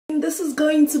This is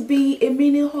going to be a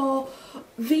mini haul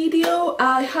video.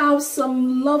 I have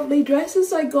some lovely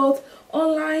dresses I got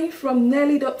online from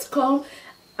Nelly.com.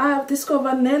 I have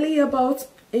discovered Nelly about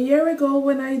a year ago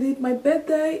when I did my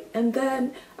birthday, and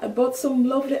then I bought some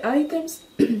lovely items.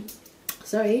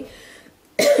 Sorry.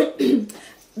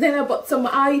 Then I bought some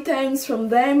items from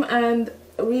them, and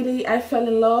really I fell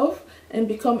in love and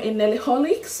become a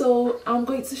Nellyholic. So I'm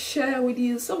going to share with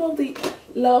you some of the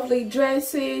lovely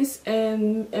dresses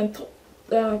and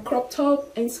crop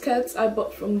top and skirts I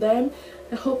bought from them.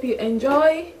 I hope you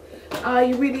enjoy.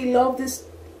 I really love this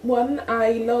one.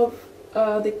 I love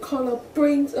the color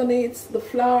print on it, the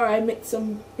flower. I made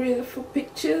some beautiful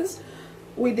pictures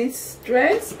with this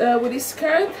dress, with this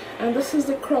skirt, and this is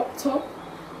the crop top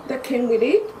that came with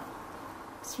it.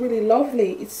 It's really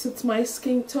lovely. It suits my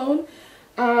skin tone.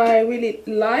 I really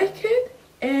like it.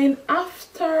 And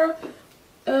after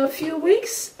a few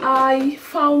weeks, I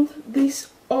found this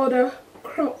other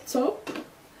crop top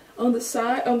on the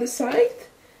site,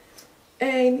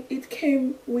 and it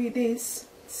came with this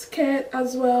skirt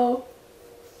as well.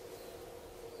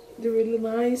 They're really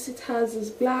nice. It has this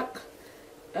black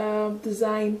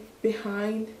design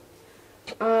behind.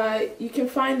 You can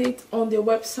find it on their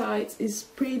website. It's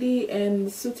pretty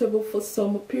and suitable for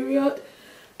summer period.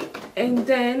 And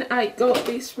then I got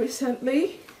this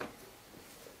recently.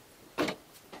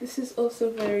 This is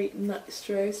also very nice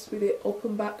dress with an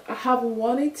open back. I haven't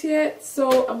worn it yet,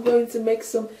 so I'm going to make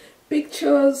some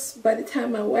pictures by the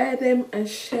time I wear them and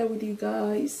share with you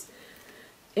guys.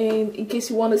 And in case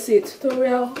you want to see a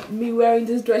tutorial me wearing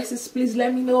these dresses, please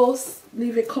let me know.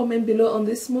 Leave a comment below on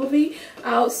this movie.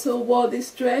 I also wore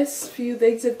this dress a few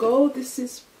days ago. This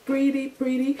is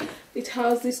pretty. It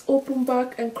has this open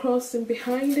back and crossing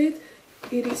behind it.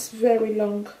 It is very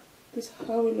long. This is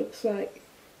how it looks like.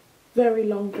 Very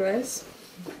long dress.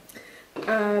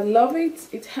 I love it.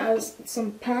 It has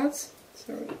some pads.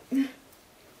 Sorry.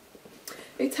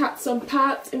 It had some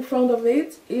pads in front of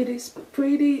it. It is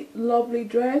pretty lovely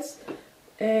dress,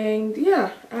 and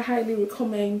yeah, I highly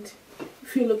recommend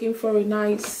if you're looking for a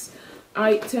nice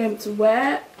item to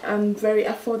wear, and very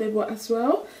affordable as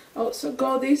well. I also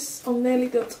got this on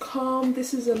Nelly.com.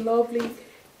 This is a lovely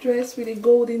dress with the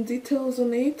golden details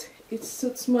on it. It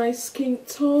suits my skin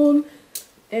tone,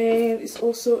 and it's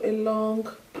also a long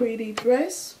pretty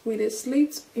dress with a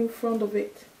slit in front of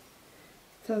it.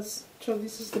 So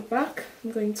this is the back.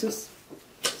 I'm going to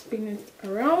spin it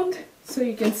around so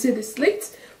you can see the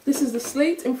slit. This is the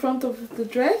slit in front of the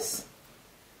dress.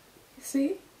 You see,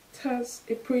 it has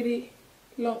a pretty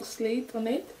long slit on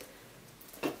it,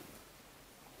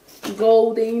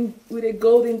 golden, with a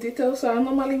golden detail. So I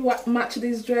normally match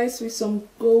this dress with some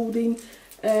golden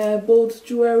bold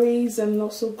jewelries and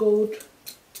also gold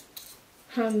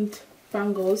hand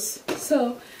bangles.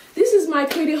 So this is my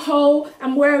pretty haul.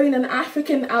 I'm wearing an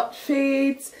African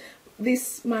outfit.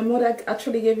 My mother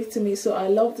actually gave it to me, so I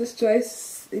love this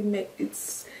dress. It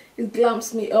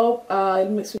glams me up. It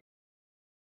makes me